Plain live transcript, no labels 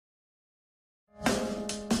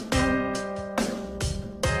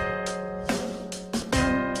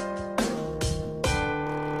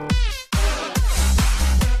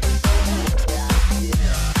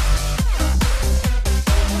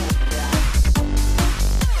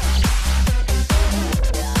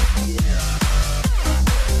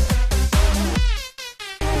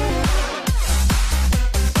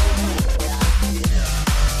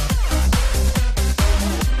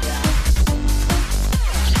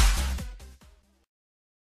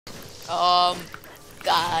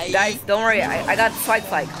Guys, don't worry. I got swag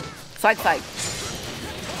flag. Swag flag.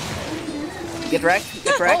 Get wrecked.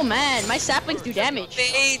 Get wrecked. Oh man, my saplings do damage.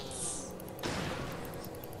 Bates.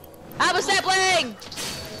 I have a sapling!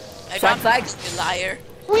 Swag flags. You liar.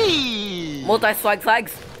 Whee! Multi swag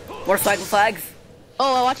flags. More swag flags.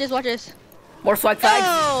 Oh, watch this, watch this. More swag flags.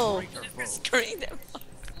 Oh! Screen them.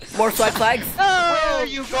 More swag flags. Where are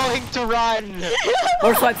you going to run?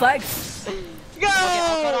 More swag flags. Go! Okay,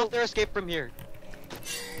 I'll cut off their escape from here.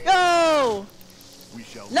 Go!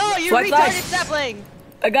 No, you Swag retarded flag. sapling!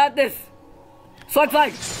 I got this. Swag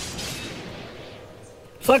flag.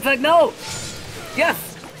 Swag flag, no. Yes.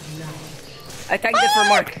 I tanked it for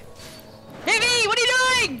Mark. Miffy, what are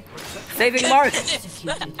you doing? Saving Mark.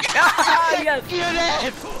 Ah, yes. Get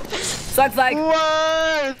it! Swag flag.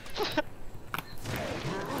 What?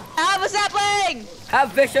 I have a sapling!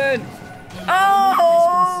 Have vision.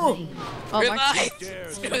 Oh. Oh, Mark.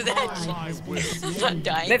 Revive. Screw that shit. I'm not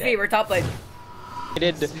dying. Miffy, we're top lane. I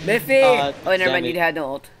did. Miffy. Oh, never mind. You had no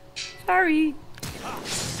ult. Sorry.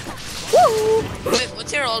 Woo. Wait,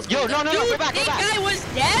 what's your ult? Yo, no, You go back, go think back. I was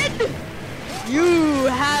dead? You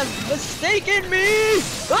have mistaken me!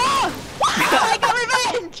 Ah! I got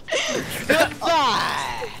revenge!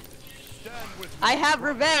 Goodbye! I have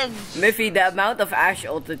revenge! Miffy, the amount of Ash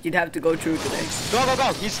ult that you'd have to go through today. Go, go,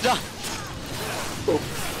 go! He's done! Oh.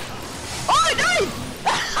 Oh, I died!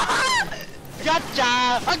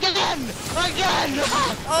 Gotcha! Again! Again!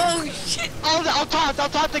 Oh shit! I'll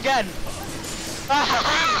taunt again!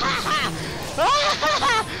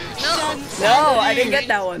 No, I didn't get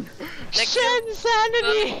that one.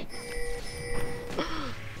 Insanity!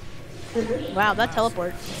 Wow, that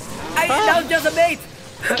teleport. That was just a bait.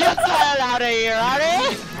 Get the hell out of here,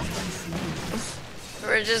 Ari!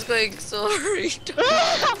 We're just going sorry.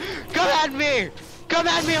 Come at me! Come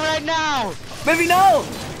at me right now! Miffy, no.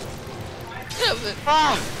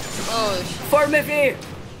 Ah! Oh For Miffy.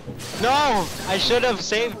 No! I should have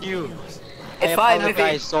saved you. It's I fine,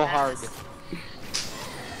 apologize Miffy. so hard.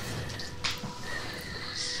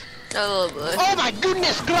 no, no. Oh my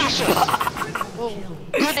goodness gracious!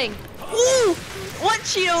 Running. Ooh! One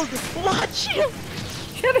shield! One shield!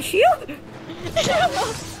 She have a shield?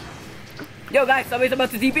 Yo, guys, somebody's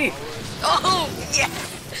about to TP. Oh yeah!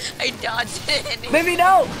 I dodged it. Miffy,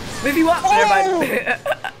 no. Miffy, what? Oh! Never mind.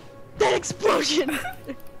 That explosion!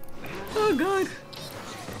 Oh god.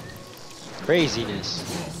 Craziness.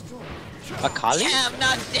 A Kali? Yeah, I'm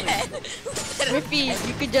not dead. Miffy,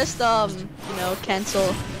 you could just, you know,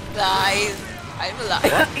 cancel. Guys, I'm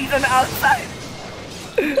alive. He's on the outside.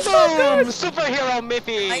 Boom! Superhero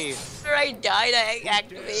Miffy! After I died, I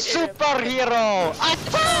activated him. Superhero!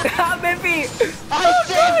 Attack! Miffy. I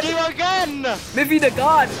saved you again! Miffy the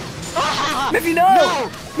god. Ah! Miffy, no. No!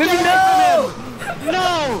 Miffy, Get no. away from him!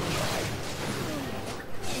 No!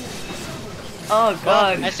 Oh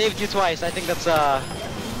god. I saved you twice. I think that's I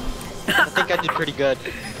think I did pretty good.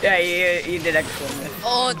 Yeah, you did excellent.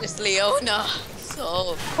 Oh, this Leona.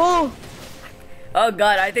 So. Oh! Oh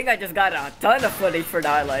god, I think I just got a ton of footage for the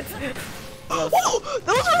highlights. Oh!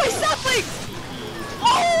 Those are my saplings!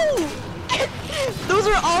 Oh! Those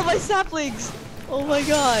are all my saplings! Oh my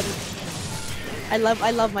god. I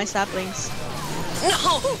love my saplings.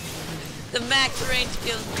 No! The max range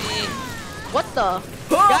kills me. What the?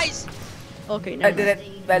 Oh! Guys! Okay, I never did mind.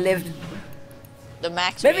 it. I lived. The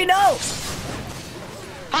max Miffy, range. no.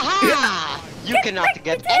 Haha! You cannot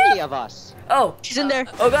get any of us. Oh. She's in there.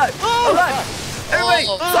 Oh god. Oh god. Everybody,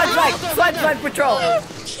 Oh. slide flag patrol.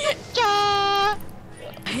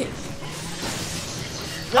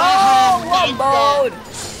 Oh, one mode.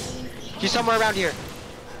 She's somewhere around here.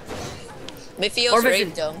 Miffy Or was vision.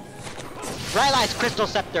 raped him. Rylai's Crystal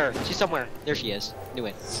Scepter. She's somewhere. There she is. Knew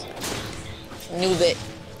it. Noob it.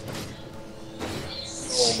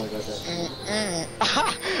 Oh my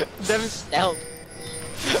god. Them stealth.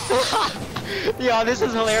 Yo, this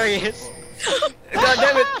is hilarious. God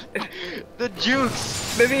damn it. The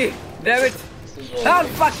jukes. Miffy, damn it. Ah,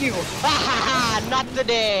 fuck you. Not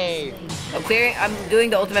today. I'm clearing. I'm doing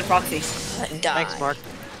the ultimate proxy. Die. Thanks, Mark.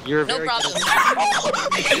 You're No very problem.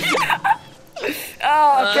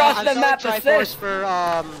 Oh, across I'm the sorry, map Triforce, assist. for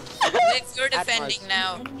Nick, you're defending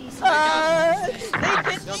now. They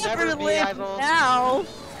can You'll never never be live rival. now.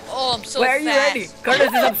 Oh, I'm so Where are you fast. ready? Curtis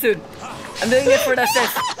is up soon. I'm doing it for the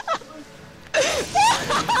assist.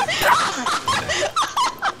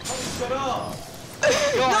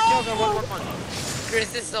 Yo, I killed her. One.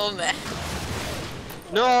 Chris is so mad.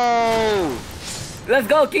 No. Let's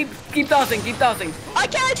go. Keep tossing. Keep tossing. I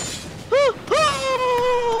can't!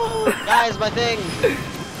 Guys, my thing.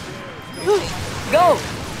 Go.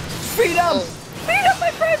 Freedom. Oh. Freedom,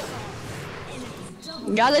 my friend.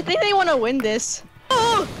 Guys, I think they want to win this.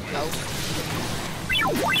 Oh! No.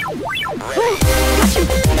 Got you!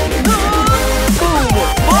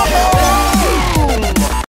 No!